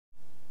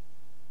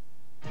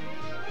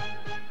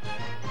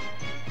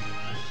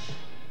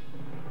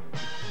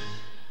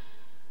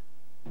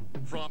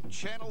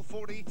Channel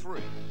 43,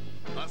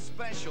 a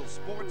special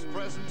sports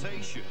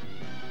presentation.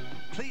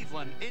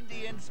 Cleveland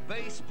Indians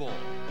baseball.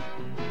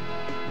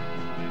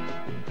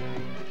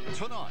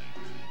 Tonight,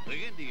 the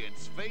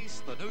Indians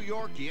face the New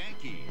York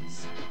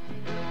Yankees.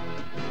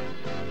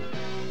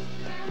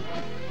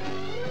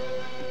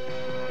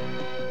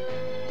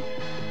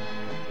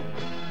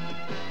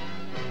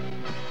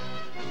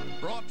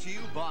 Brought to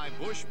you by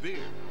Busch Beer.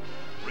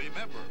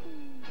 Remember,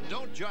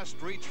 don't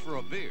just reach for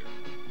a beer.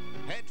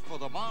 Head for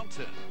the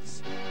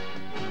mountains.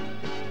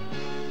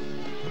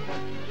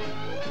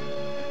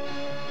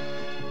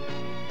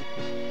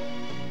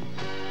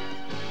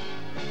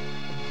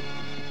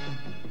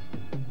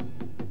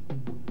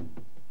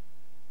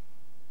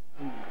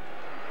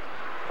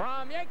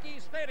 From Yankee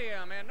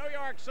Stadium in New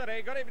York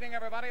City, good evening,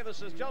 everybody.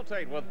 This is Joe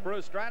Tait with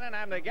Bruce Drennan,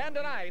 and again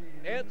tonight,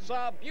 it's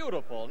a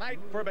beautiful night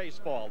for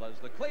baseball as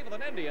the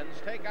Cleveland Indians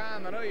take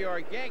on the New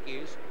York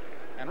Yankees.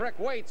 And Rick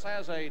Waits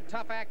has a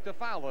tough act to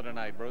follow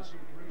tonight, Bruce.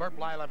 Bert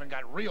Blyleven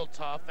got real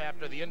tough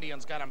after the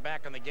Indians got him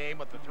back in the game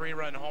with the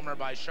 3-run homer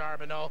by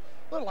Charbonneau.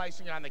 Little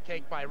icing on the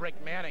cake by Rick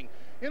Manning.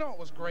 You know what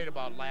was great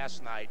about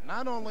last night?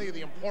 Not only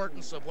the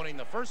importance of winning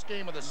the first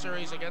game of the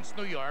series against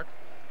New York,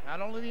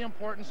 not only the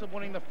importance of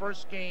winning the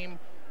first game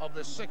of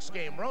the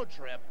 6-game road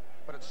trip,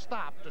 but it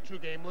stopped a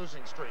 2-game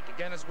losing streak.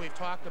 Again, as we've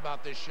talked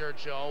about this year,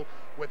 Joe,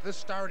 with this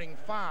starting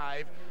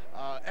 5,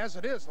 as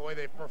it is the way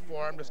they've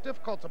performed, it's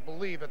difficult to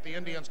believe that the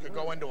Indians could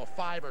go into a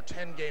 5 or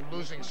 10-game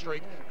losing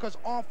streak because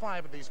all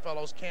 5 of these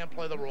fellows can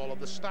play the role of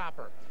the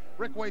stopper.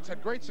 Rick Waits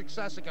had great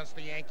success against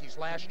the Yankees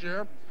last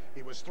year.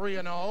 He was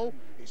 3-0.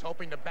 He's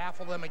hoping to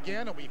baffle them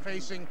again and be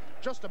facing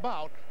just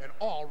about an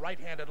all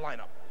right-handed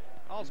lineup.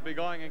 Also be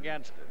going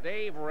against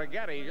Dave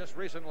Righetti, just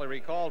recently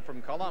recalled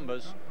from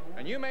Columbus.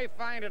 And you may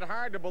find it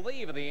hard to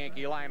believe in the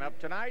Yankee lineup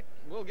tonight.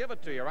 We'll give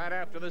it to you right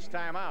after this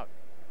timeout.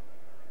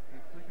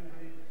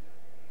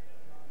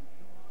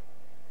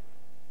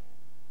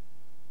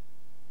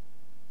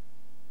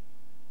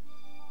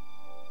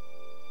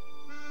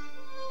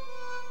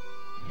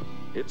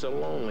 It's a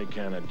lonely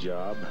kind of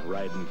job,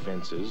 riding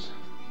fences.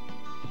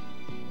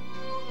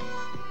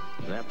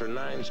 And after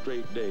 9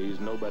 straight days,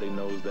 nobody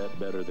knows that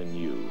better than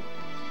you.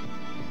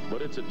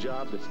 But it's a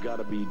job that's got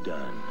to be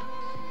done.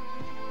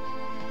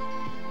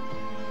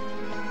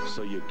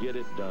 So you get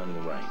it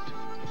done right.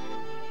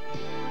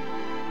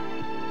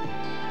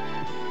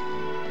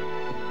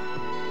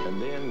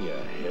 And then you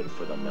head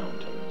for the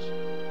mountains.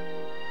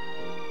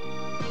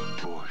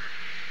 Busch.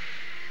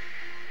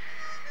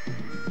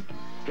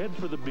 Head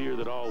for the beer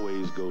that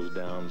always goes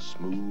down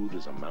smooth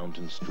as a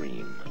mountain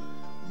stream.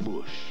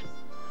 Busch.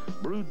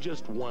 Brewed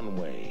just one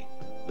way,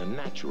 the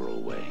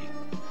natural way.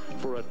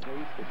 For a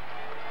taste of...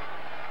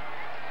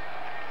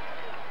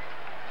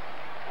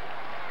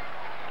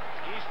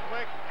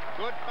 Eastwick,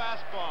 good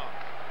fastball.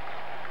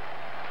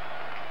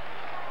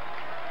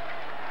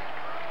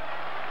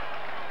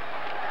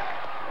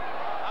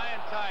 High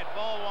and tight,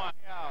 ball 1.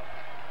 Out.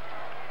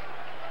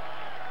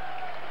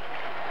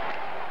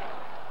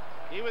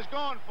 He was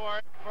going for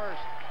it first.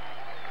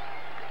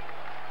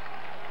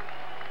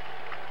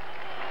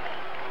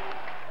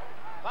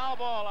 Foul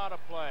ball out of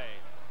play.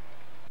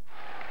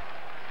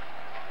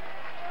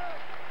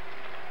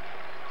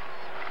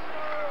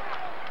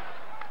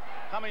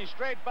 Coming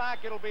straight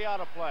back, it'll be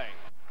out of play.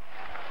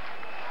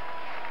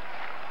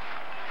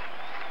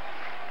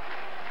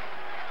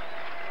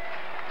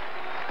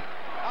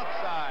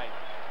 Outside.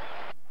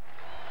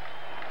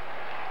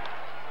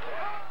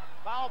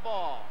 Foul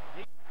ball.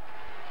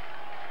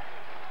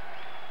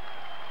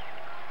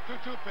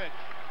 2-2 pitch.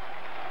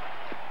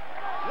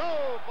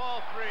 Low,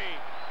 ball 3.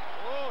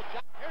 Oh,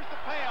 here's the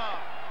payoff.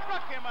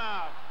 Struck him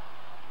out.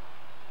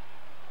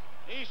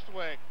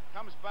 Eastwick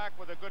comes back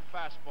with a good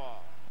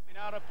fastball.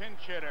 Out a pinch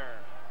hitter,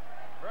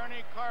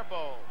 Bernie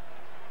Carbo.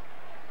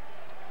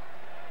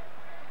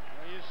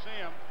 There you see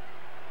him.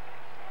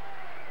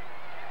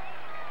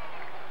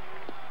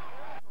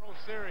 World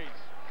Series.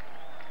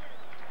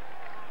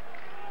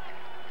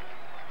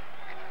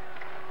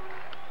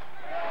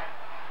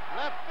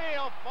 Left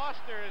field,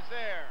 Foster is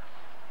there.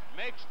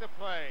 Makes the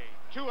play.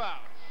 2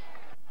 outs.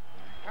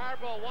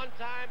 Carbo, one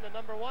time the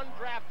 #1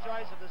 draft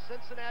choice of the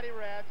Cincinnati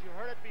Reds. You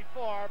heard it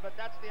before, but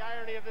that's the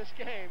irony of this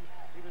game.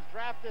 He was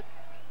drafted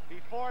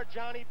before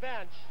Johnny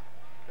Bench.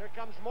 Here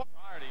comes more.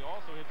 He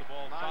also hit the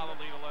ball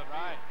solidly to left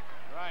field.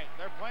 Right.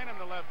 They're playing him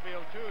to left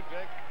field too,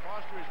 Dick.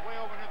 Foster is way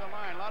over near the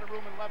line. A lot of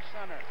room in left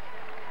center.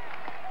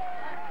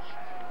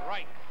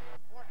 Right.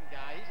 Important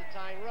guy. He's a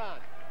tying run.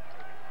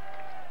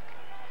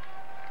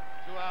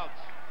 2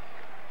 outs.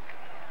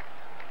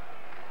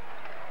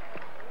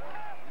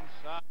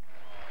 Inside.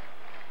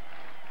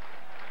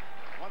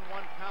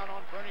 1-1 count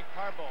on Bernie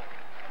Carbo.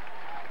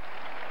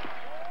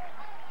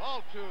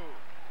 Ball 2.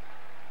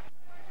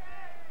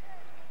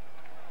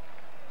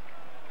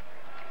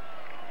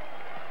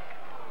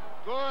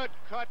 Good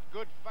cut,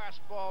 good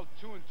fastball,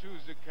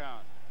 2-2's the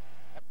count.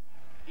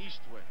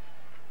 Eastwick.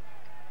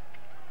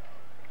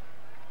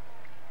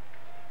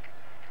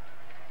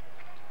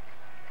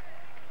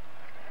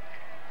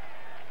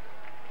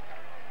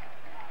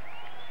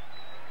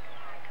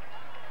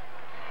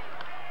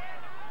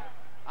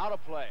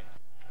 play.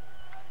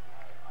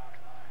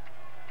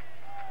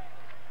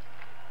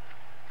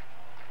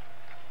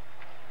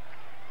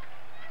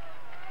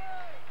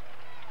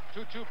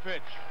 2-2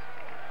 pitch.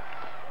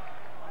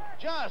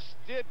 Just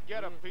did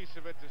get a piece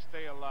of it to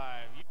stay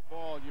alive. You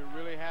ball, you're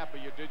really happy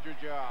you did your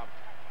job.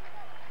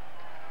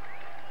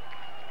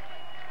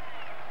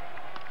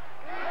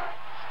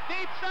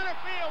 Deep center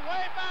field,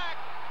 way back,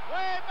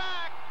 way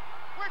back.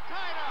 We're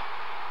tied up.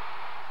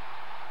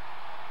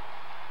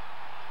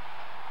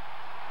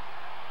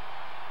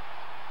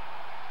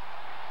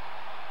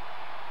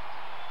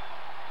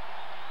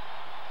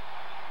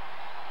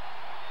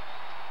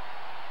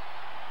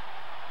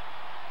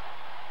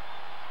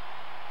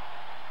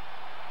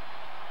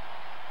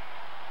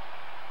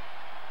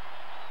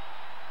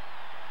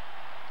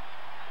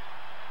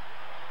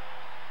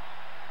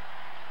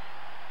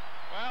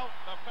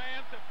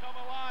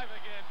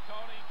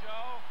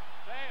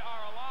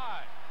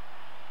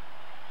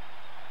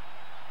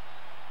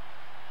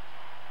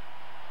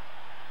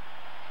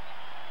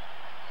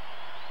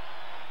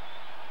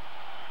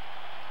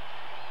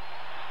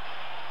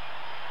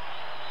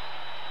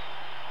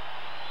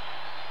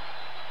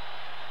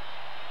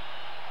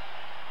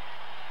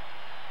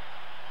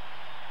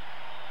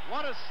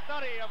 What a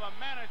study of a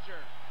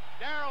manager,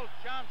 Darrell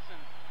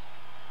Johnson,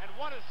 and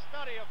what a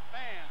study of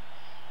fans,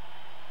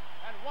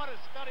 and what a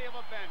study of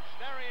a bench.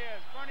 There he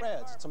is, Bernie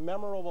Reds. It's a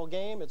memorable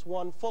game. It's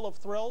one full of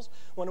thrills.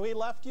 When we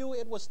left you,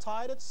 it was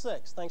tied at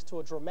 6, thanks to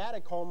a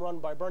dramatic home run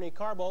by Bernie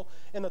Carbo.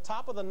 In the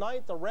top of the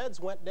ninth, the Reds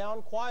went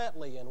down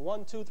quietly in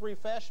 1-2-3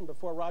 fashion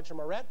before Roger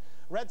Moret.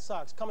 Red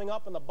Sox coming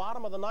up in the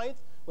bottom of the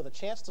ninth with a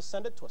chance to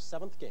send it to a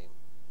 7th game.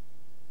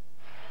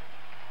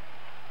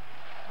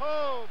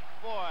 Oh,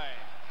 boy.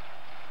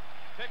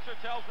 Picture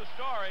tells the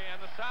story, and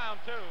the sound,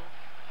 too.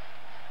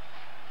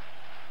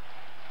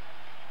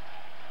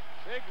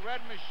 Big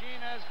red machine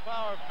has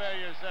power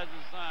failure, says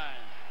the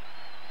sign.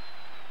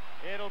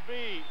 It'll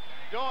be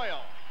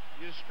Doyle,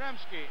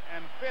 Yastrzemski,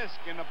 and Fisk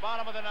in the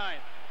bottom of the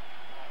ninth.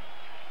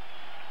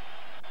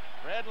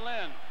 Red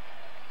Lynn.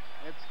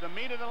 It's the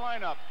meat of the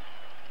lineup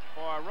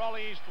for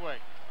Raleigh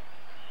Eastwick.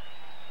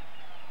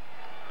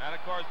 And,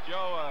 of course,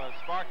 Joe,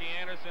 Sparky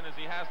Anderson, as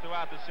he has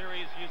throughout the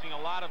series, using a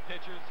lot of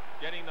pitchers,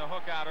 getting the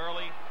hook out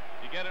early.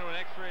 You get into an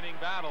extra inning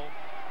battle,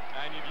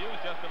 and you've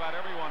used just about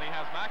everyone. He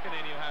has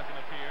McEnany, who hasn't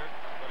appeared,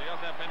 but he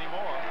doesn't have many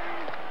more.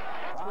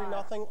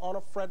 3-0 on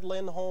a Fred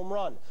Lynn home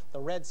run. The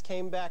Reds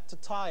came back to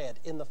tie it.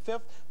 In the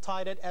 5th,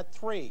 tied it at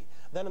 3.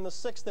 Then in the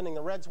 6th inning,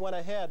 the Reds went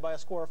ahead by a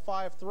score of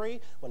 5-3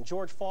 when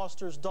George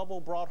Foster's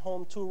double brought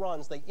home 2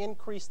 runs. They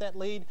increased that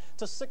lead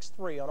to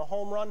 6-3 on a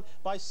home run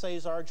by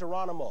Cesar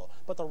Geronimo.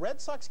 But the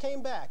Red Sox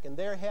came back in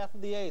their half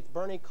of the 8th.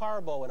 Bernie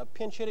Carbo, in a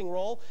pinch-hitting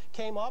role,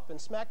 came up and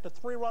smacked a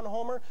 3-run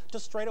homer to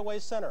straightaway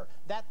center.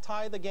 That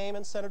tied the game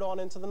and sent it on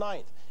into the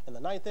 9th. In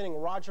the 9th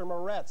inning, Roger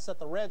Moret set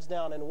the Reds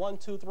down in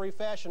 1-2-3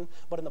 fashion,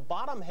 but in the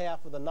bottom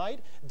half of the night,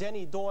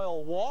 Denny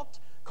Doyle walked.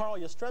 Carl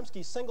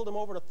Yastrzemski singled him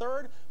over to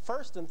third.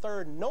 First and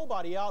third,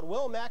 nobody out.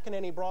 Will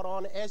McEnany brought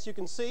on, as you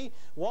can see,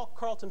 walked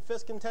Carlton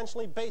Fisk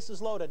intentionally,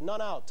 bases loaded,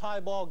 none out, tie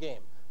ball game.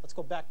 Let's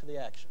go back to the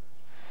action.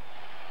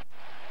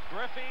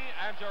 Griffey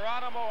and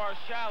Geronimo are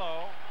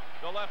shallow.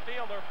 The left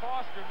fielder,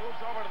 Foster,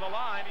 moves over to the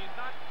line. He's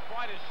not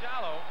quite as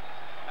shallow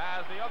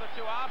as the other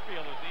 2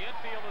 outfielders. The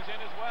infield is in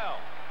as well.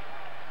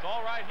 It's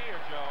all right here,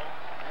 Joe.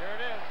 Here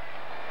it is.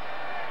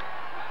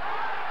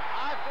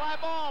 High fly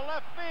ball,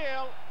 left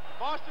field.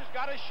 Foster's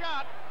got a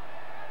shot.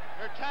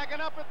 They're tagging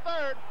up at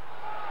third.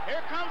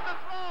 Here comes the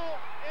throw.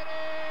 It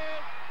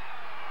is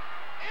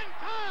in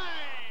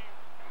time.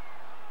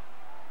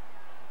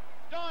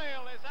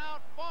 Doyle is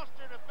out.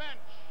 Foster to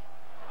bench.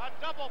 A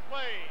double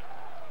play.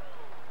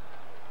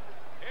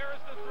 Here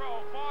is the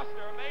throw.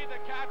 Foster made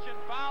the catch in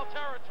foul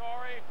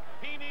territory.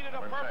 He needed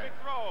a perfect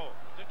throw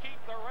to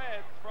keep the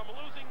Reds from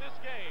losing this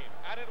game,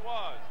 and it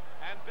was.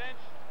 And bench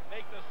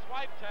make the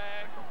swipe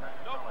tag.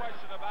 No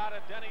question about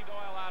it. Denny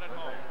Doyle out at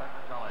home.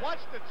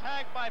 Watch the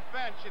tag by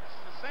bench. It's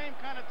the same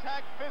kind of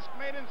tag Fisk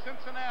made in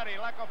Cincinnati,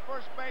 like a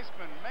first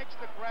baseman. Makes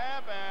the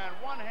grab and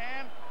one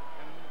hand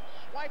and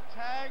swipe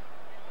tag.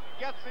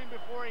 Gets him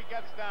before he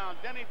gets down.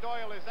 Denny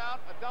Doyle is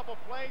out. A double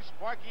play.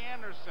 Sparky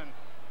Anderson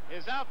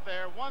is out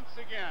there once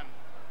again.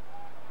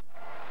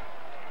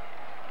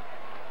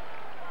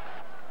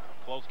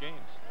 Close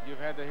games. You've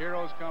had the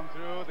heroes come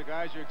through, the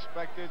guys you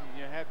expected, and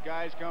you had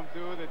guys come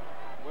through that,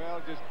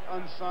 well, just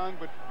unsung,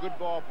 but good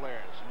ball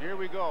players. And here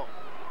we go.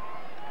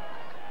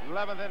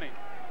 11th inning.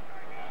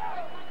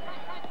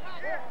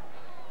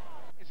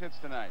 He hits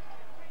tonight.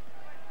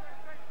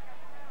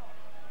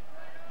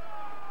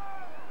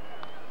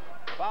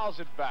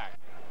 Fouls it back.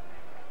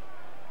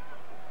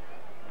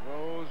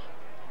 Rose.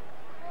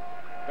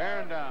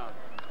 Bearing down.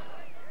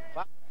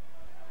 Foul.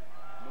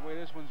 The way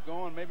this one's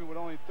going, maybe with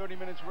only 30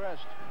 minutes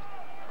rest.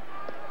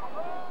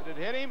 Did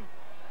it hit him?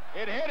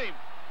 It hit him.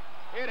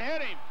 It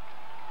hit him.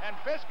 And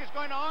Fisk is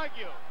going to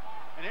argue.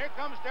 And here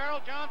comes Darrell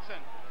Johnson.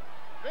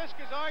 Fisk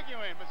is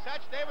arguing, but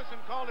Satch Davidson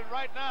called it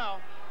right now.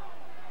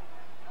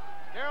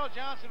 Darrell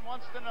Johnson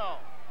wants to know.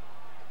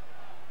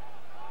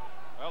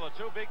 Well,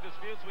 the two big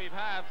disputes we've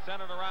had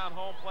centered around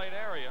home plate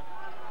area.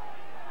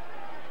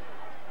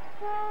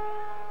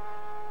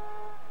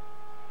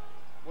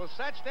 Well,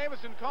 Satch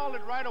Davison called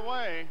it right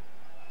away,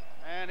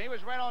 and he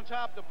was right on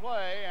top of the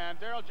play, and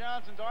Darrell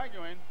Johnson's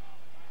arguing.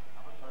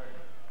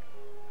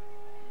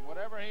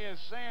 Whatever he is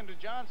saying to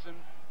Johnson,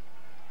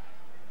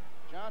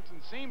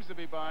 Johnson seems to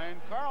be buying.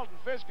 Carlton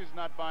Fisk is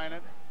not buying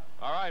it.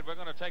 All right, we're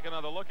going to take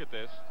another look at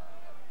this.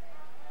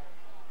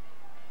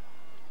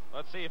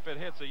 Let's see if it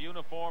hits a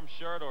uniform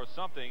shirt or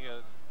something.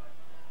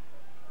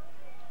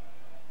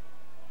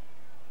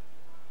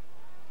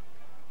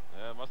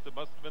 Must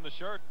have been the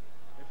shirt.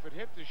 If it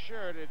hit the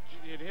shirt, it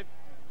hit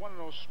one of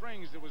those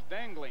strings that was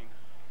dangling.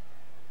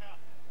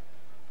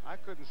 I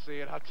couldn't see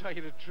it, I'll tell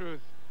you the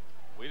truth.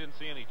 We didn't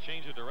see any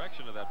change of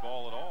direction of that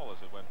ball at all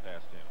as it went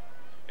past him.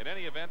 In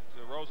any event,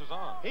 Rose is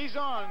on. He's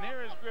on.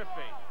 Here is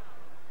Griffey.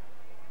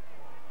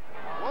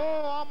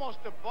 Whoa, almost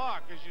a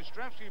balk as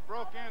Yastrzemski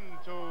broke in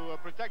to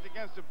protect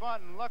against the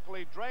bunt, and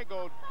luckily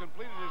Drago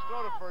completed his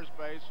throw to first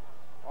base,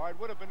 or it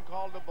would have been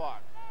called a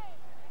balk.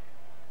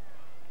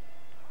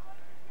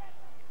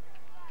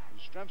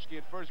 Yastrzemski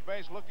at first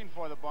base looking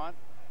for the bunt.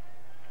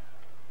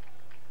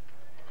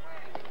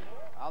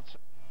 Outside.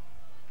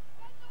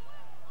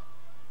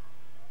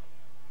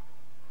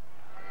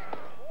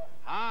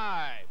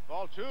 High,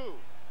 ball 2. The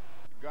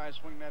guy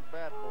swing that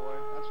bat, boy.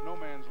 That's no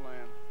man's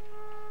land.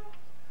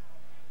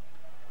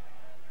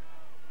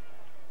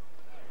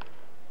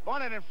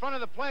 Bunted in front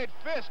of the plate.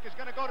 Fisk is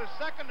going to go to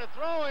second. The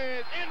throw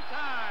is in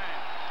time.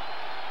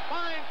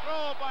 Fine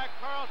throw by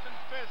Carlton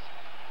Fisk.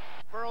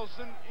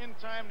 Burleson in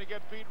time to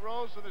get Pete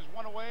Rose, so there's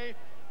one away.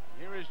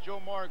 Here is Joe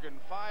Morgan,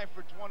 5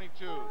 for 22.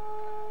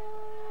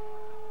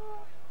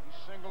 He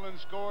singled and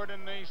scored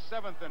in the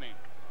 7th inning.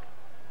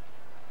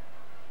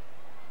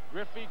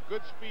 Griffey,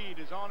 good speed,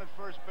 is on at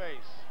first base.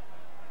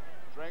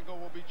 Drago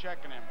will be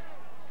checking him.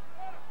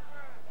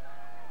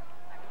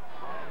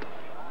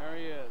 There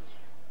he is.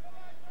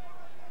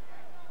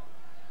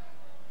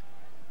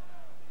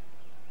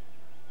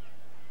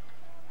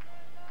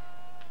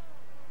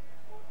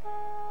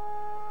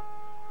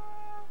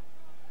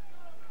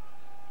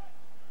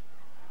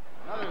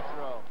 Another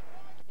throw.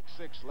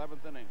 6,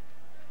 11th inning.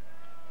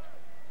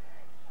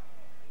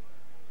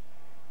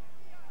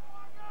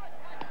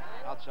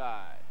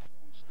 Outside.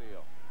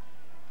 Steal.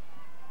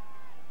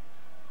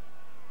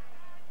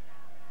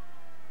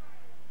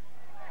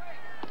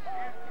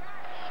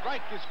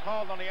 Strike is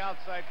called on the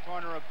outside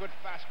corner. A good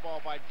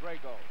fastball by Drago.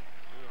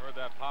 You heard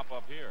that pop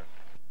up here.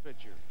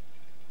 Pitcher.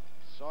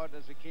 Saw it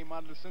as it came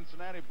out of the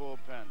Cincinnati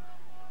bullpen.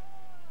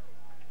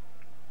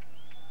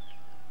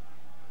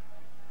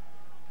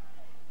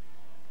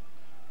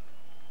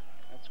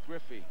 That's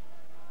Griffey.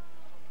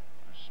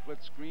 A split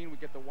screen. We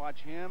get to watch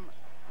him.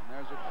 And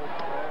there's a quick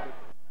throw.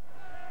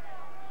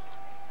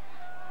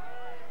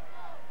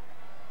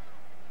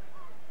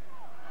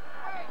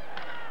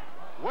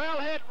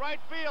 Well hit,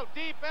 right field,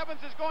 deep.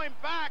 Evans is going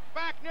back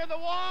near the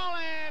wall,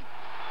 and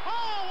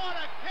oh, what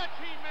a catch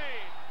he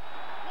made!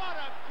 What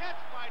a catch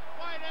by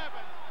Dwight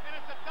Evans, and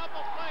it's a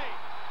double play.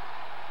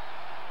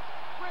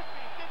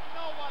 Griffey didn't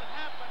know what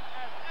happened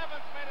as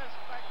Evans made a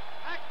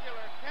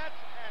spectacular catch,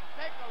 and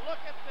take a look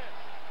at this.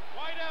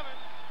 Dwight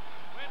Evans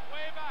went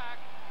way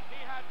back.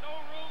 He had no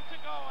room to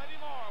go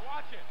anymore.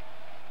 Watch it.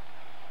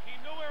 He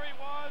knew where he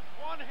was.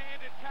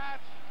 One-handed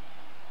catch.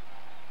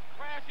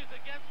 Crashes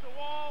against the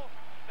wall.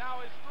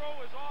 Now his throw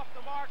is off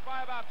the mark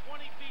by about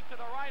 20 feet to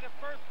the right of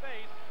first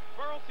base.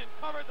 Burleson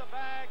covered the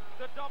bag,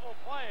 the double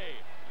play.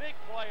 Big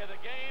play of the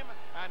game,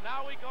 and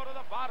now we go to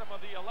the bottom of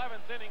the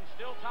 11th inning,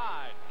 still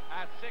tied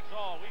at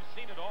 6-all. We've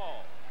seen it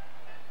all.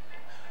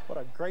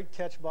 What a great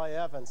catch by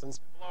Evans. And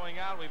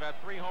blowing out, we've had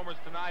 3 homers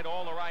tonight,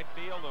 all to right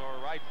field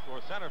or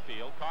center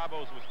field.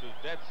 Carbo's was to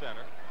dead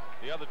center,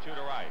 the other 2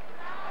 to right.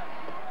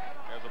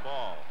 There's a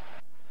ball.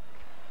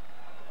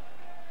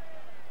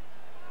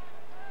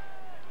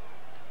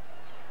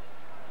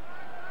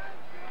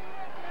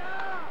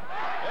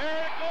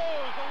 There it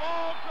goes, a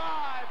long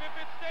drive. If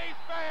it stays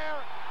fair,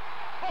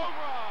 home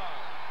run.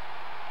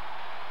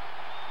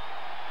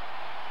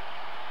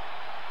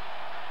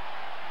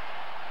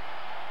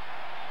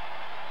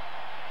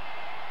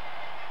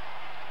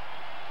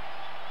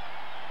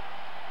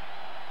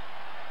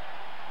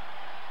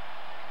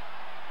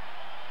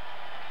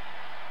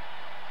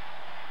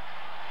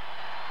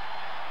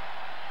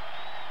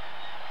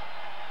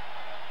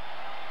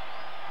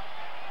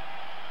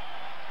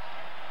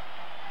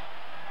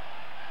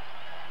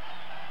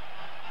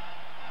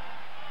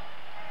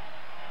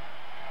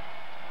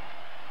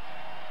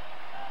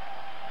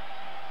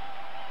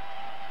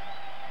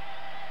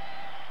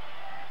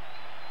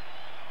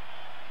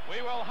 We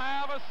will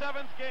have a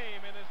 7th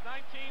game in this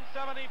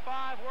 1975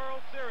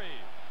 World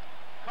Series.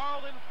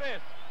 Carlton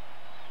Fisk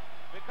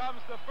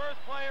becomes the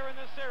first player in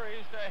the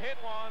series to hit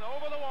one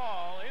over the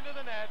wall into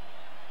the net.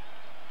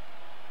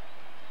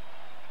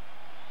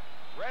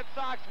 Red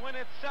Sox win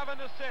it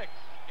 7-6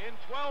 in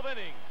 12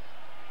 innings.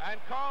 And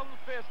Carlton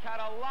Fisk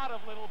had a lot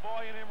of little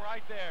boy in him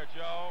right there,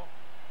 Joe.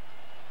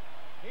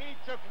 He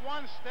took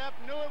one step,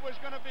 knew it was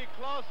going to be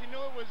close. He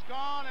knew it was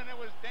gone, and it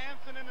was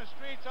dancing in the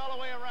streets all the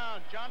way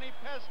around. Johnny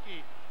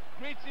Pesky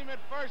meets him at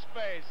first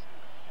base,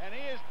 and he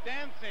is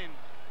dancing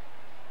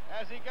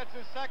as he gets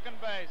his second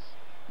base.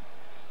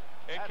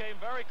 It came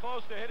very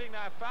close to hitting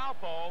that foul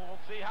pole.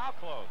 We'll see how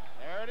close.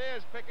 There it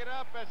is. Pick it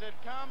up as it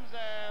comes,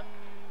 and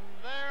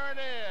there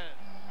it is.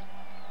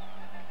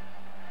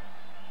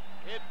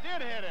 It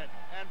did hit it,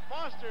 and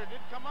Foster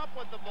did come up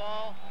with the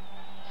ball.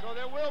 So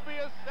there will be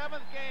a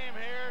 7th game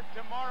here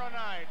tomorrow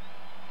night.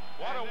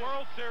 What a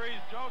World Series,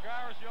 Joe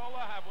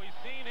Garagiola, have we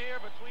seen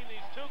here between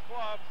these two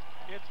clubs.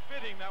 It's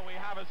fitting that we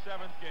have a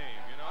 7th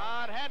game, you know.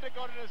 It had to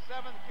go to the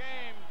 7th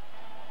game,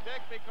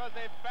 Dick, because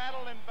they've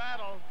battled and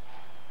battled.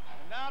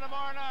 And now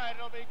tomorrow night,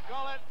 it'll be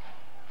Gullett,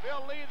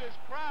 Bill Lee, this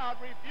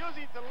crowd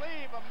refusing to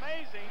leave.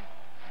 Amazing.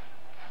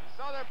 You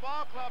saw their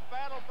ball club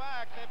battle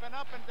back. They've been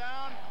up and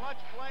down,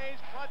 clutch plays,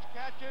 clutch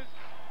catches.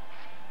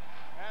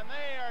 And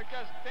they are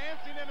just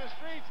dancing in the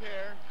streets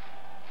here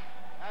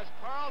as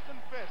Carlton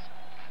Fisk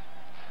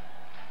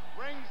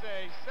brings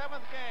a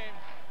 7th game.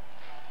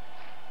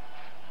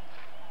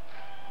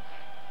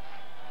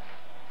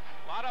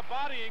 A lot of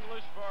body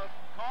English for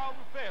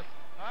Carlton Fisk.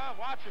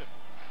 Watch it.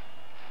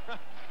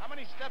 How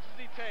many steps does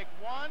he take?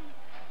 One.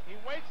 He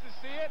waits to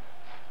see it.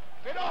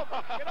 Get over.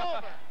 Get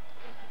over.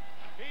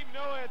 He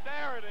knew it.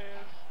 There it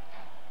is.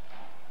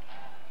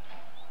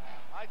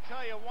 I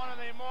tell you, one of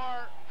the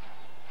more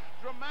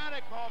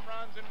dramatic home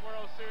runs in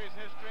World Series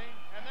history.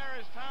 And there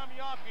is Tom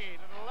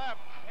Yawkey to the left,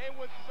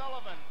 Haywood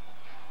Sullivan.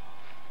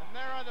 And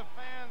there are the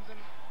fans,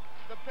 and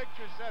the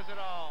picture says it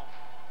all.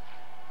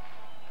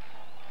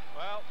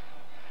 Well,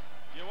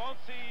 you won't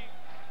see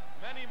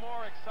many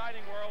more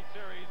exciting World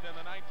Series than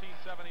the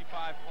 1975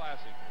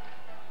 Classic.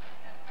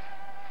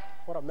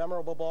 What a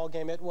memorable ball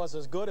game. It was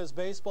as good as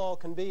baseball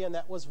can be, and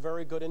that was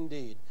very good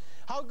indeed.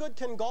 How good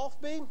can golf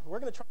be? We're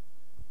going to try.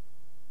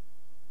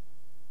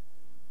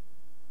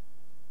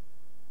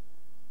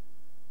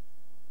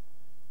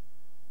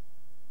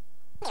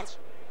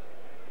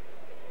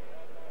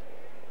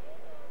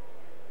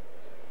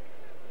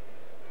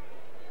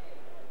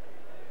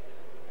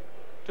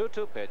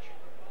 2-2 pitch.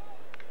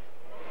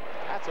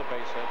 That's a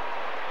base hit.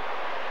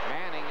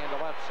 Manning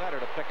into left center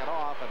to pick it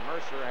off, and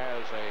Mercer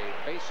has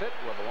a base hit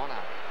with one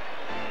out.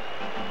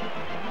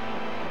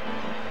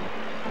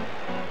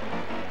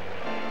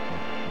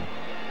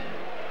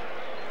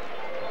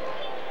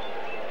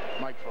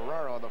 Mike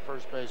Ferraro, the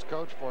first base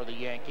coach for the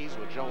Yankees,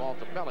 with Joe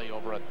Altobelli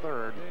over at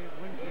third.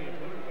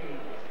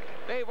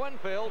 Dave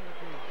Winfield,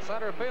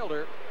 center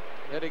fielder,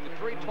 hitting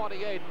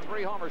 .328,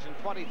 3 homers and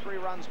 23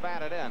 runs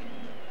batted in.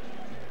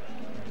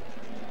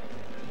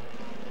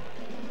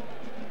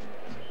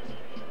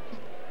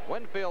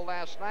 Winfield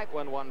last night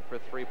went 1 for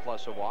 3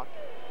 plus a walk.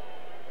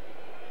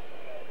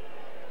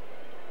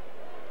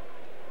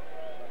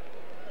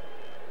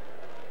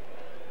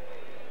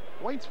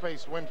 Waits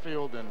faced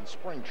Winfield in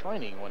spring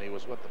training when he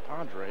was with the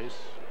Padres.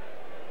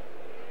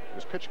 He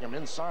was pitching him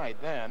inside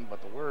then,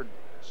 but the word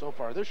so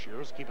far this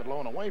year is keep it low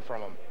and away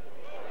from him.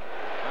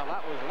 Well,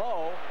 that was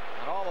low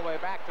and all the way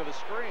back to the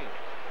screen.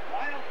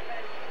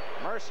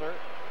 Mercer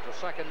to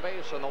second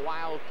base on the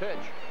wild pitch.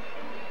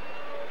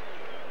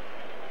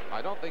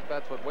 I don't think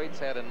that's what Waits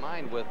had in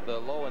mind with the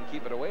low and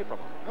keep it away from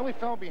him. Well, he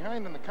fell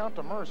behind in the count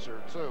to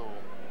Mercer, too.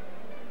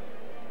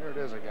 Here it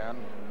is again.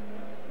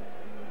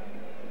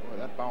 Boy,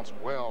 that bounced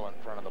well in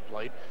front of the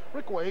plate.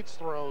 Rick Waits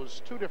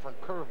throws 2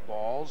 different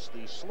curveballs.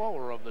 The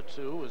slower of the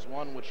 2 is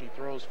one which he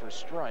throws for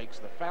strikes.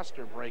 The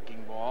faster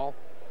breaking ball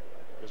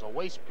is a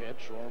waste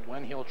pitch, or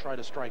when he'll try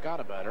to strike out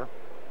a batter.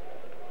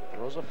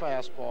 Throws a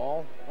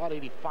fastball, about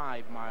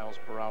 85 miles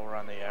per hour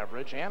on the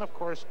average, and of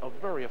course a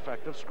very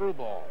effective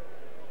screwball.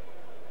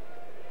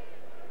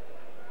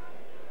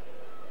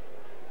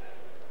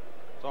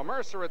 So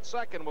Mercer at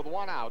second with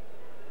 1 out,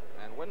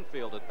 and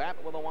Winfield at bat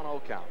with a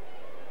 1-0 count.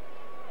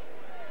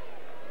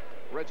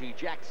 Reggie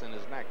Jackson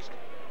is next.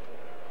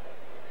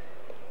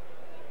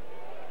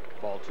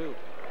 Ball 2.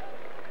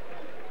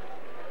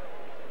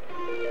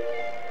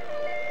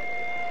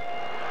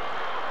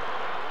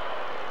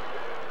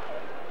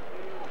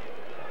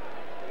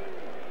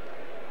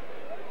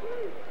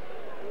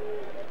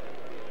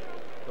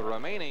 The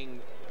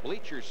remaining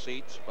bleacher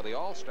seats for the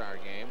All-Star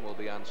game will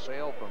be on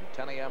sale from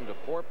 10 a.m. to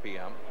 4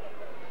 p.m.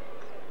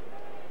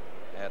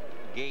 at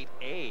Gate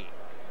A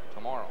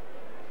tomorrow.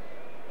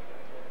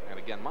 And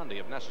again Monday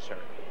if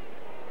necessary.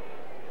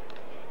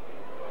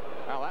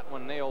 Now that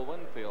one nailed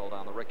Winfield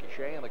on the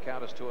ricochet, and the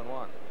count is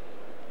 2-1.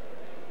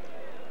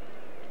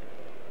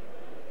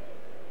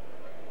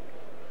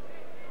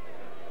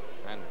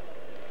 And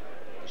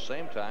at the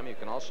same time, you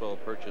can also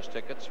purchase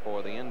tickets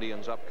for the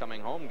Indians'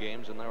 upcoming home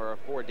games, and there are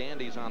 4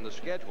 dandies on the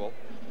schedule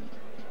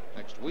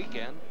next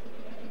weekend,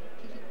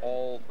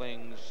 all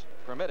things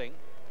permitting.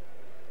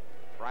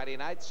 Friday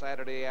night,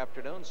 Saturday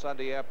afternoon,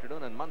 Sunday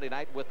afternoon, and Monday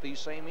night with these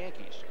same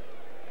Yankees.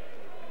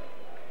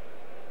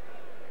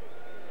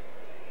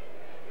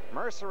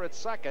 Mercer at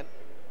second.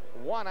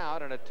 1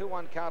 out and a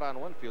 2-1 count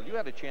on Winfield. You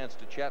had a chance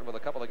to chat with a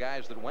couple of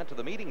guys that went to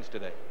the meetings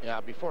today.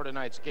 Yeah, before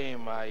tonight's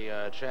game,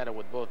 I chatted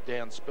with both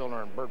Dan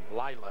Spillner and Bert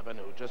Blyleven,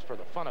 who just for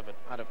the fun of it,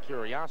 out of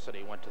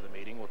curiosity, went to the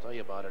meeting. We'll tell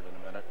you about it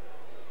in a minute.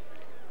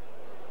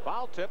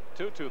 Foul tip,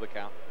 2-2 the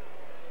count.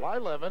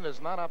 Blyleven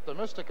is not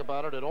optimistic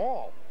about it at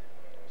all.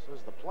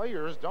 Says the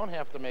players don't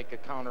have to make a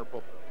counter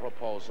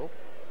proposal.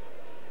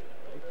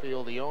 They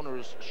feel the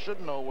owners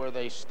should know where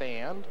they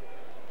stand,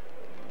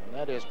 and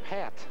that is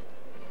pat.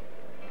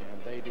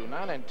 And they do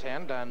not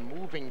intend on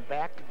moving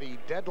back the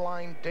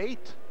deadline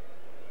date.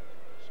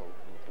 So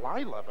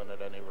Blyleven,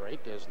 at any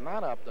rate, is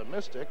not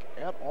optimistic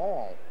at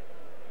all.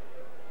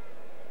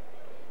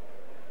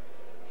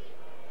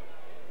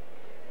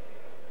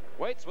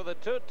 Waits with a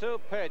 2-2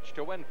 pitch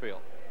to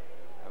Winfield,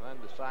 and then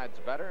decides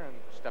better and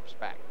steps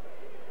back.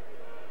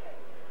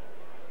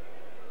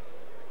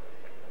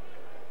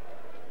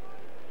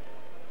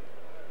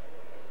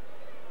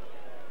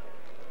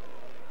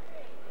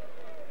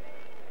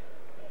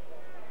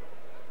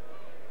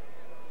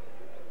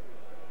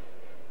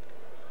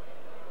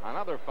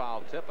 Another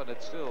foul tip, and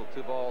it's still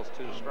 2 balls,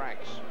 2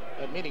 strikes.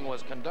 That meeting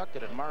was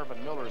conducted at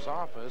Marvin Miller's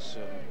office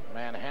in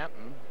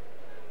Manhattan,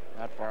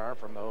 not far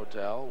from the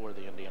hotel where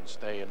the Indians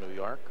stay in New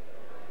York.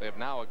 They have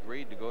now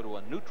agreed to go to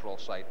a neutral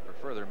site for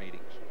further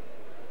meetings.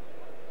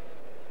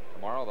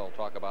 Tomorrow they'll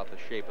talk about the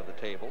shape of the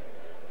table,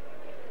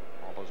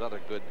 all those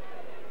other good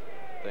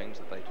things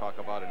that they talk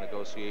about in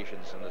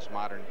negotiations in this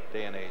modern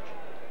day and age.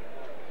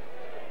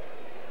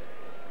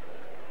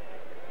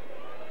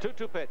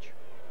 2-2 pitch.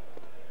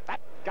 That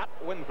got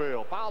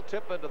Winfield. Foul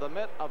tip into the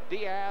mitt of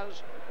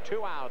Diaz.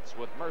 2 outs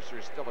with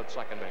Mercer still at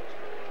second base.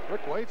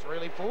 Rick Waits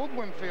really fooled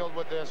Winfield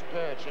with this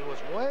pitch. He was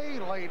way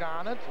late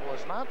on it,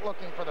 was not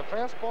looking for the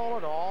fastball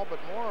at all, but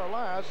more or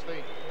less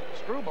the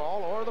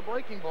screwball or the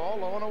breaking ball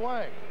low and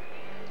away.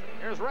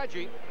 Here's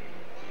Reggie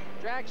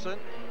Jackson.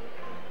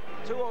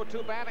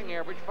 202 batting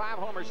average, 5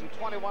 homers and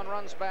 21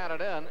 runs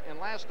batted in. In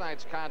last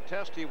night's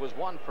contest, he was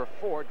 1 for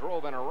 4,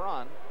 drove in a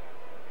run.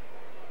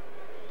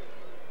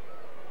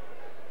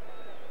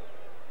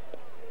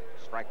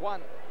 Strike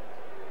 1.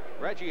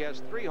 Reggie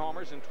has 3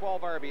 homers and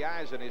 12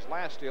 RBIs in his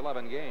last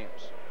 11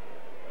 games.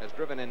 Has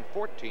driven in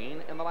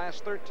 14 in the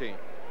last 13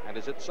 and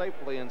is hit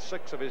safely in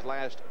 6 of his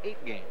last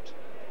 8 games.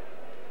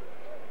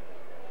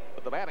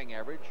 But the batting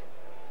average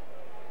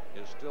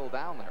is still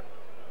down there.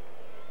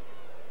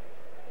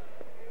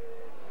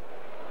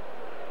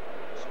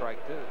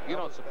 Strike 2. You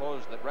don't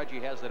suppose that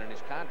Reggie has it in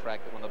his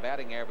contract that when the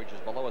batting average is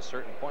below a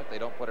certain point, they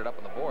don't put it up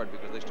on the board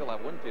because they still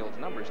have Winfield's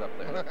numbers up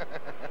there.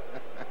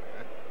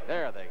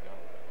 There they go.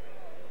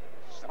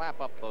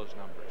 Slap up those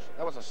numbers.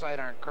 That was a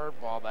sidearm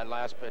curveball, that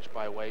last pitch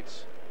by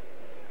Waits.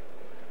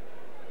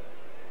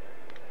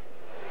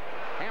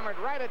 Hammered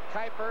right at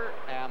Kuiper,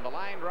 and the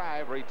line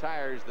drive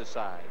retires the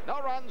side.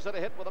 No runs and a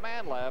hit with a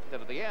man left,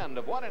 and at the end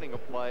of 1 inning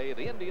of play,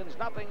 the Indians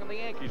nothing and the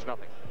Yankees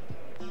nothing.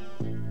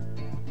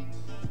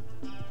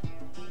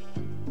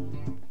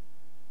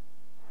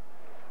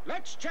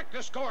 Let's check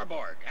the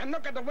scoreboard and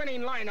look at the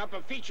winning lineup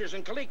of features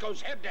in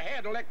Coleco's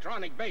head-to-head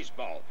electronic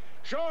baseball.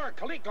 Sure,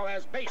 Coleco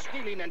has base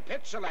stealing and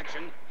pitch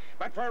selection,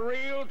 but for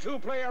real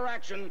 2-player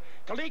action,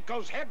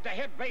 Coleco's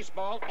head-to-head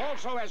baseball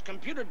also has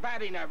computed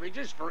batting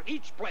averages for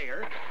each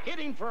player,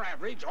 hitting for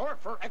average or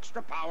for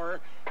extra power,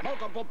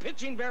 multiple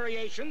pitching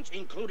variations,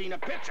 including a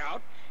pitch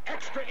out,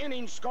 extra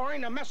innings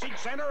scoring, a message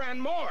center,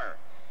 and more.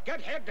 Get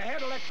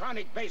head-to-head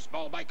electronic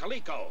baseball by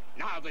Coleco,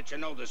 now that you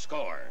know the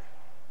score.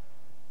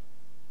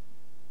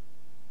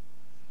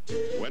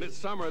 When it's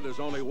summer, there's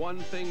only one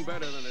thing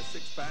better than a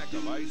 6-pack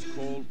of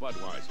ice-cold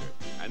Budweiser,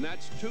 and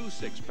that's 2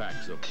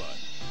 6-packs of Bud.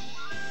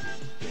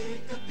 Pick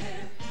a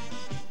pair.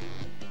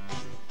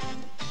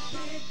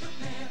 Pick a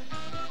pair.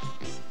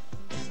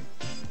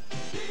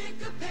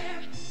 Pick a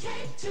pair.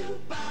 Take 2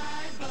 by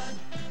Bud.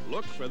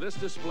 Look for this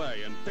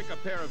display and pick a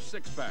pair of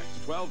 6-packs,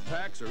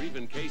 12-packs, or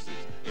even cases.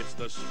 It's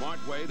the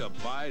smart way to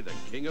buy the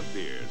king of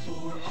beers.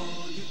 For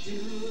all you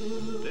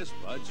do. This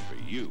Bud's for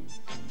you.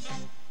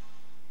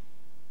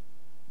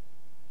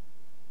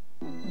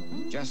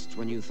 Just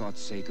when you thought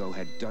Seiko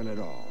had done it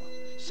all,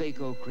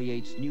 Seiko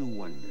creates new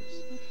wonders.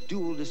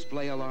 Dual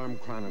display alarm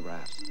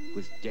chronographs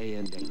with day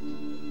and date.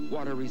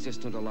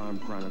 Water-resistant alarm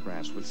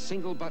chronographs with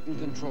single button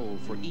control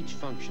for each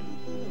function.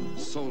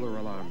 Solar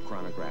alarm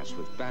chronographs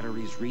with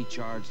batteries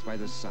recharged by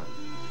the sun.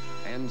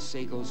 And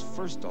Seiko's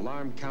first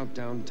alarm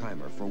countdown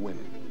timer for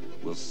women.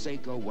 Will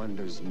Seiko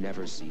wonders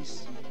never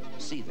cease?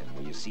 See them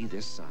when you see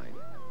this sign.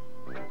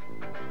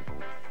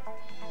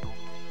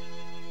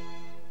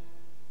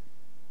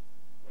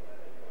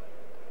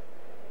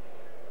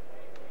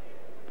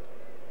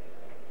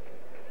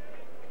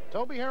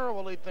 Toby Harrell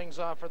will lead things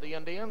off for the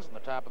Indians in the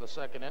top of the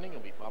second inning.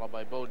 He'll be followed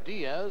by Bo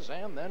Diaz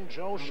and then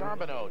Joe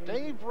Charbonneau.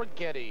 Dave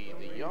Righetti,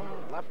 the young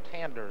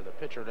left-hander, the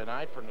pitcher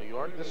tonight for New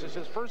York. This is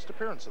his first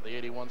appearance of the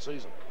 '81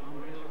 season.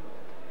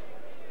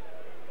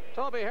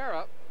 Toby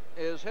Harrell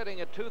is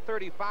hitting at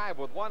 .235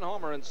 with 1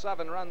 homer and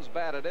 7 runs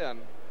batted in.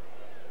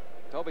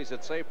 Toby's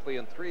hit safely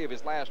in 3 of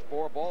his last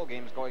 4 ball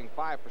games, going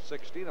 5 for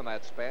 16 in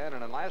that span.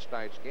 And in last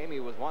night's game, he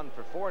was 1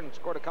 for 4 and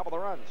scored a couple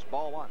of runs.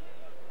 Ball 1.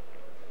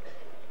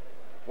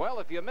 Well,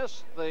 if you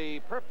missed the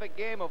perfect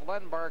game of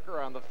Len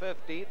Barker on the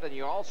 15th, and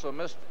you also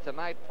missed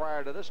tonight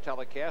prior to this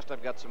telecast,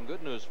 I've got some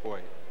good news for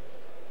you.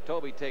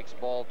 Toby takes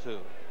ball 2.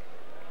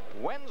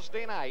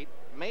 Wednesday night,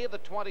 May the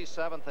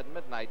 27th at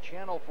midnight,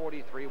 Channel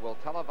 43 will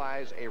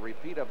televise a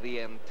repeat of the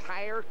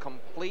entire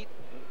complete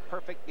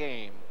perfect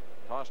game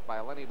tossed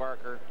by Lenny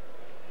Barker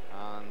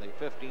on the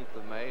 15th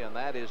of May, and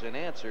that is in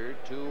answer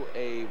to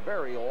a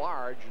very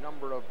large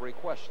number of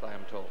requests, I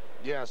am told.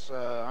 Yes,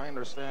 I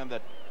understand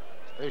that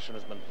the station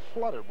has been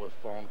flooded with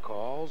phone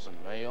calls and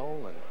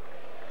mail. And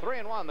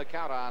 3-1 the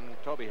count on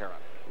Toby Harrah.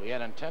 We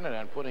had intended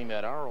on putting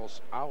that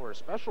hour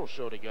special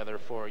show together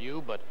for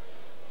you, but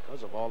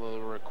because of all of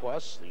the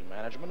requests, the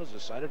management has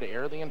decided to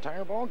air the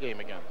entire ball game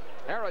again.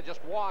 Harrah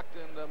just walked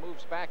and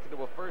moves back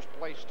into a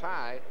first-place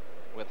tie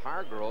with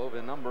Hargrove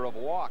in number of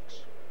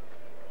walks.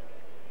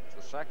 It's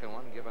the second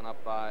one given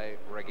up by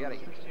Righetti.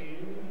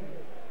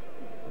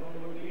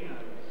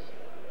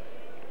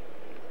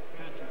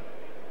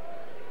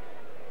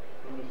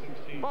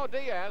 Bo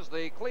Diaz,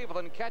 the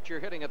Cleveland catcher,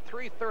 hitting at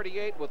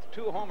 .338 with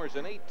 2 homers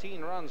and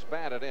 18 runs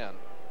batted in.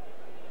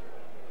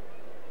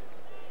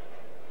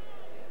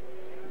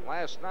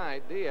 Last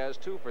night, Diaz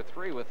 2 for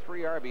 3 with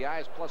 3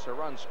 RBIs plus a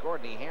run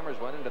scored, and he hammers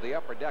one into the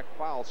upper deck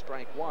foul,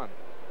 strike 1.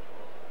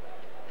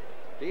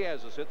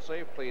 Diaz has hit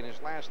safely in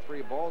his last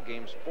 3 ball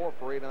games, 4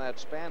 for 8 in that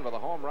span with a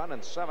home run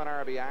and 7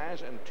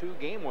 RBIs and 2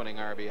 game-winning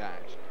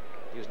RBIs.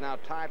 He is now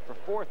tied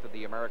for 4th in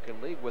the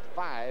American League with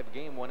 5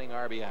 game-winning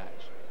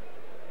RBIs.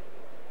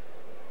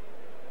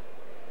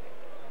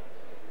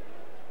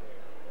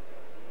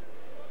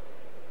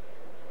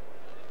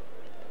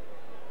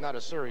 Not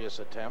a serious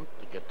attempt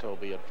to get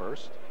Toby at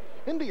first.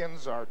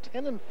 Indians are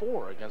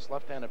 10-4 against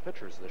left-handed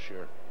pitchers this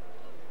year.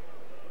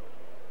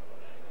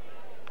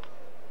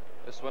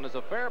 This one is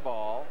a fair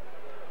ball.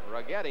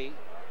 Righetti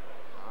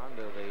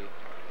onto the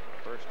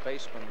first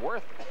baseman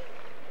Worth.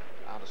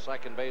 On to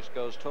second base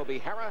goes Toby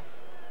Harrah.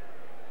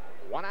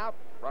 1 out,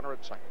 runner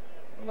at second.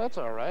 Well, that's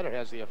all right. It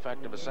has the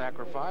effect of a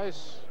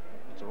sacrifice.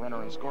 It's a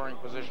runner in scoring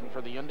position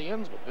for the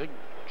Indians, with Big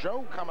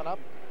Joe coming up.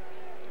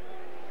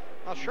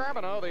 Now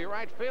Charbonneau, the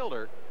right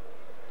fielder,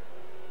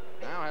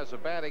 now has a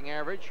batting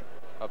average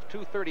of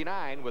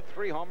 .239 with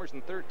 3 homers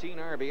and 13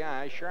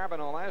 RBIs.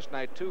 Charbonneau last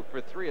night 2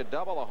 for 3, a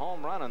double, a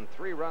home run, and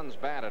 3 runs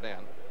batted in.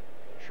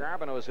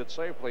 Charbonneau has hit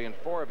safely in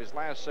 4 of his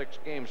last 6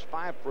 games,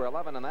 5 for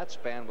 11 in that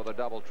span with a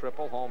double,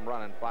 triple, home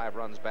run, and 5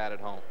 runs batted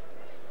home.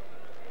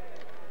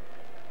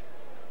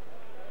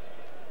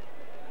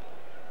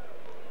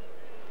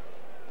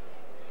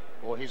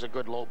 Well, he's a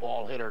good low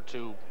ball hitter,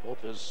 too.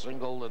 Both his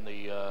single and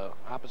the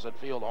opposite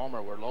field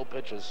homer were low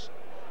pitches.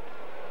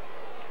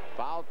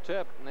 Foul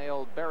tip,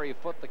 nailed Barry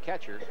Foote, the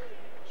catcher.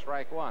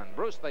 Strike 1.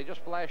 Bruce, they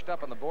just flashed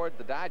up on the board.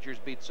 The Dodgers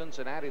beat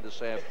Cincinnati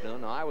this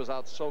afternoon. Now, I was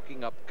out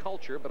soaking up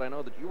culture, but I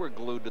know that you were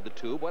glued to the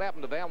tube. What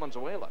happened to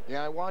Valenzuela?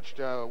 Yeah, I watched,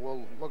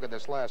 we'll look at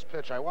this last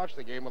pitch. I watched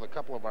the game with a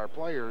couple of our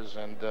players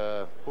and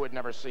who had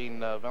never seen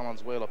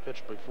Valenzuela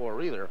pitch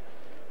before either.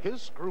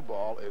 His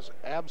screwball is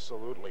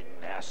absolutely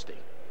nasty.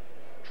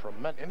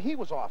 Tremendous, and he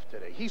was off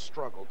today. He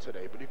struggled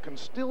today, but you can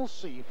still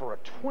see for a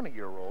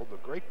 20-year-old the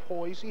great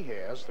poise he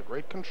has, the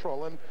great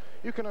control, and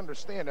you can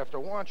understand after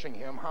watching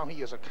him how he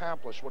has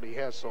accomplished what he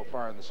has so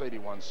far in this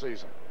 81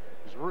 season.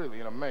 He's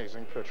really an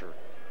amazing pitcher.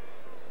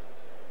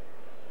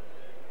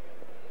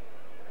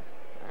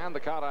 And the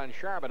count on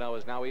Charbonneau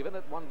is now even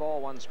at 1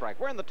 ball, 1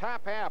 strike. We're in the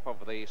top half of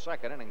the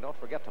second inning. Don't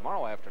forget,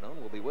 tomorrow afternoon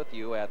we'll be with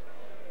you at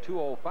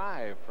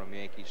 2:05 from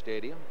Yankee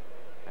Stadium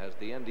as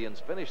the Indians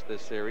finish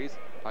this series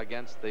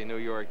against the New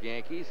York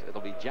Yankees.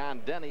 It'll be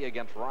John Denny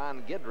against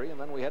Ron Guidry, and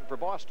then we head for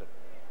Boston.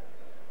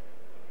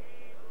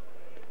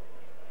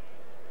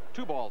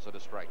 2 balls and a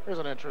strike. Here's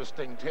an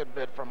interesting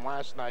tidbit from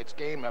last night's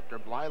game after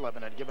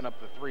Blyleven had given up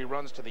the 3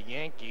 runs to the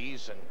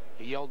Yankees, and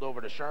he yelled over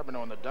to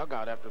Charbonneau in the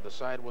dugout after the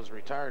side was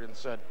retired and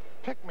said,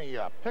 pick me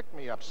up,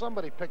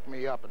 somebody pick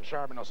me up. And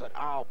Charbonneau said,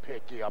 I'll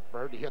pick you up,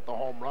 Bert. He hit the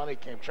home run. He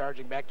came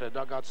charging back to the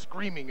dugout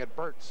screaming at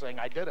Bert, saying,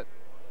 I did it.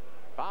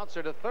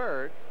 Bouncer to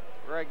third.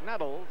 Greg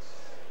Nettles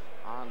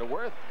on to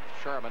Worth.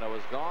 Charbonneau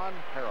is gone.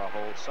 Harrah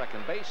holds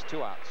second base.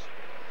 2 outs.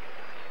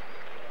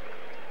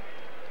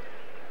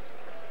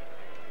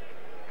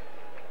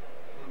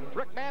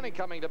 Rick Manning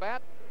coming to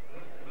bat.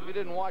 If you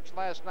didn't watch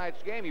last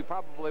night's game, you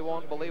probably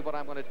won't believe what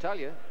I'm going to tell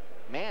you.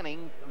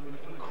 Manning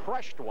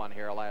crushed one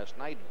here last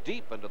night,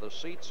 deep into the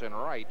seats in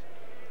right.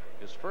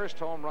 His first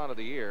home run of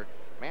the year.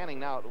 Manning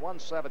now at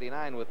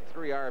 179 with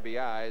 3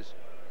 RBIs.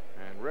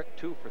 And Rick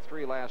 2 for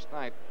 3 last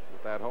night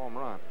with that home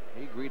run.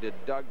 He greeted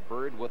Doug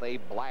Bird with a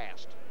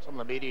blast. Some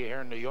of the media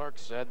here in New York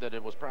said that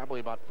it was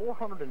probably about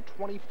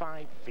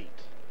 425 feet.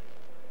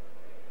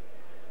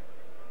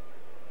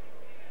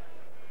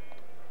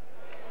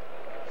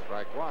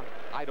 Strike 1.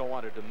 I don't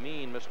want to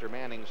demean Mr.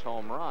 Manning's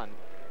home run,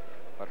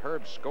 but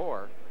Herb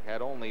Score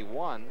had only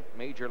 1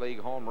 major league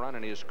home run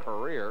in his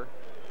career,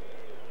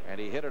 and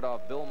he hit it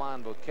off Bill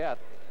Monbouquet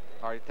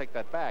or take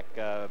that back,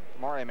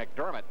 Maury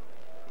McDermott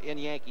in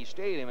Yankee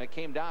Stadium. It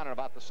came down in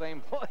about the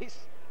same place.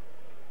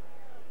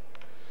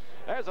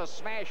 There's a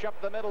smash up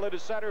the middle into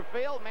center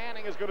field.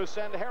 Manning is going to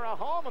send Hara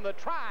home, and the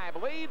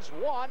Tribe leads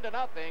 1-0.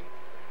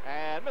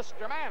 And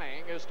Mr.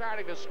 Manning is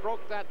starting to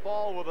stroke that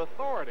ball with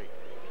authority.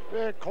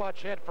 Big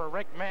clutch hit for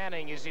Rick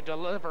Manning as he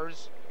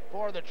delivers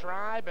for the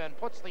Tribe and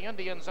puts the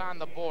Indians on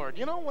the board.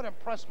 You know what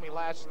impressed me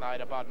last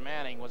night about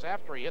Manning was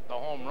after he hit the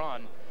home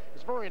run,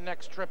 his very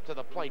next trip to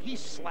the plate, he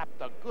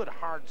slapped a good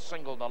hard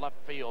single to left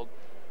field,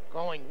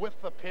 going with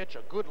the pitch,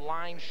 a good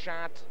line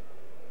shot.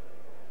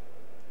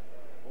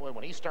 Boy,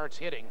 when he starts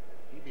hitting,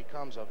 he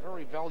becomes a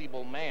very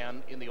valuable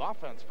man in the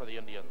offense for the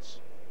Indians.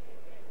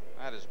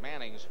 That is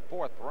Manning's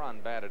 4th run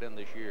batted in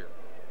this year.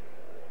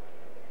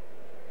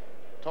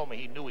 Told me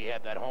he knew he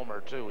had that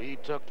homer, too. He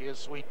took his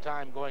sweet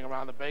time going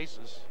around the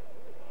bases.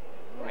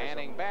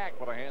 Manning back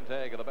with a hand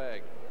tag of the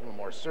bag. A little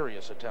more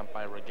serious attempt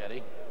by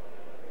Righetti.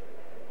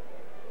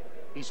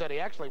 He said he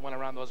actually went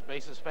around those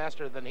bases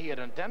faster than he had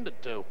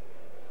intended to.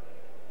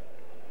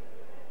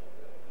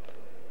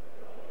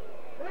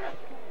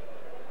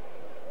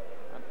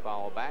 And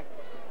foul back.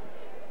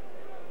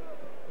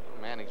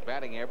 Manning's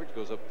batting average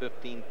goes up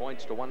 15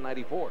 points to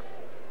 194.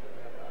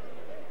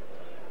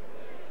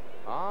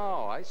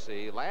 Oh, I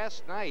see.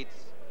 Last night,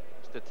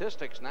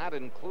 statistics not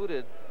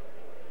included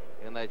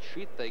in that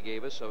sheet they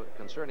gave us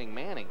concerning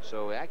Manning.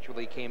 So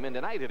actually came in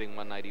tonight hitting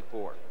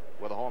 194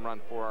 with a home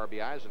run, 4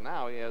 RBIs, and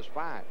now he has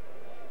 5.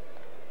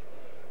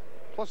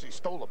 Plus, he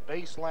stole a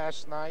base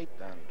last night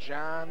on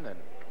John and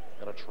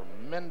got a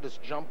tremendous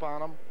jump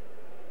on him.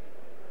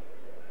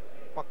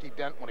 Bucky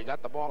Dent, when he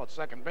got the ball at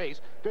second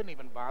base, didn't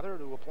even bother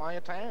to apply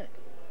a tag.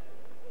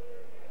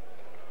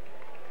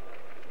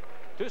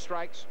 2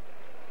 strikes.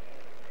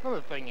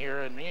 Another thing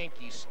here in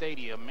Yankee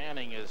Stadium,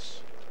 Manning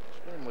is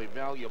extremely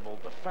valuable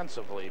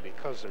defensively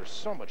because there's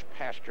so much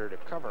pasture to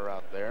cover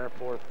out there.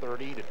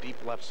 430 to deep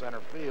left center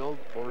field,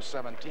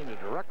 417 to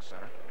direct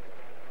center.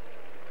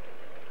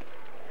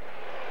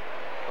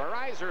 For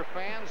Riser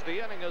fans,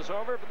 the inning is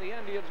over, but the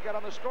Indians get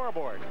on the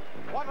scoreboard.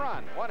 1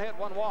 run, 1 hit,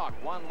 1 walk,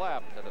 1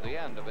 left. And at the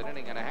end of an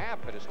inning and a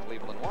half, it is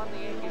Cleveland 1, the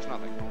Yankees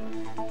nothing.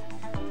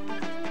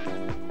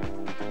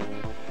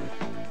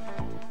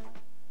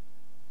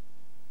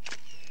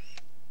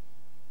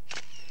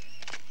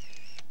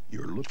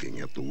 You're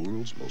looking at the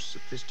world's most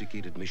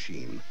sophisticated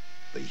machine,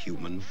 the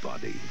human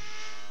body.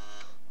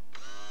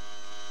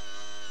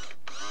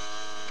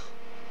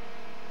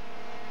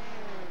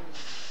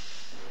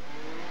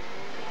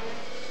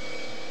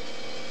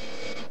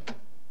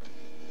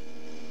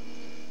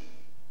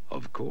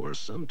 Of course,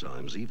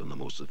 sometimes even the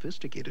most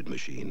sophisticated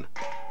machine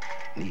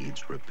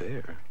needs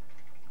repair.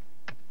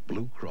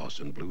 Blue Cross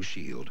and Blue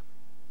Shield,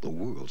 the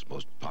world's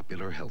most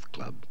popular health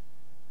club.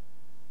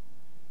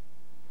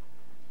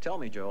 Tell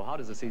me, Joe, how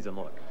does the season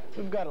look?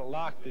 We've got it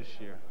locked this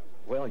year.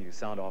 Well, you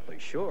sound awfully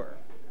sure.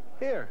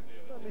 Here,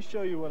 let me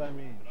show you what I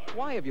mean.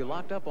 Why have you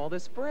locked up all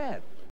this spread?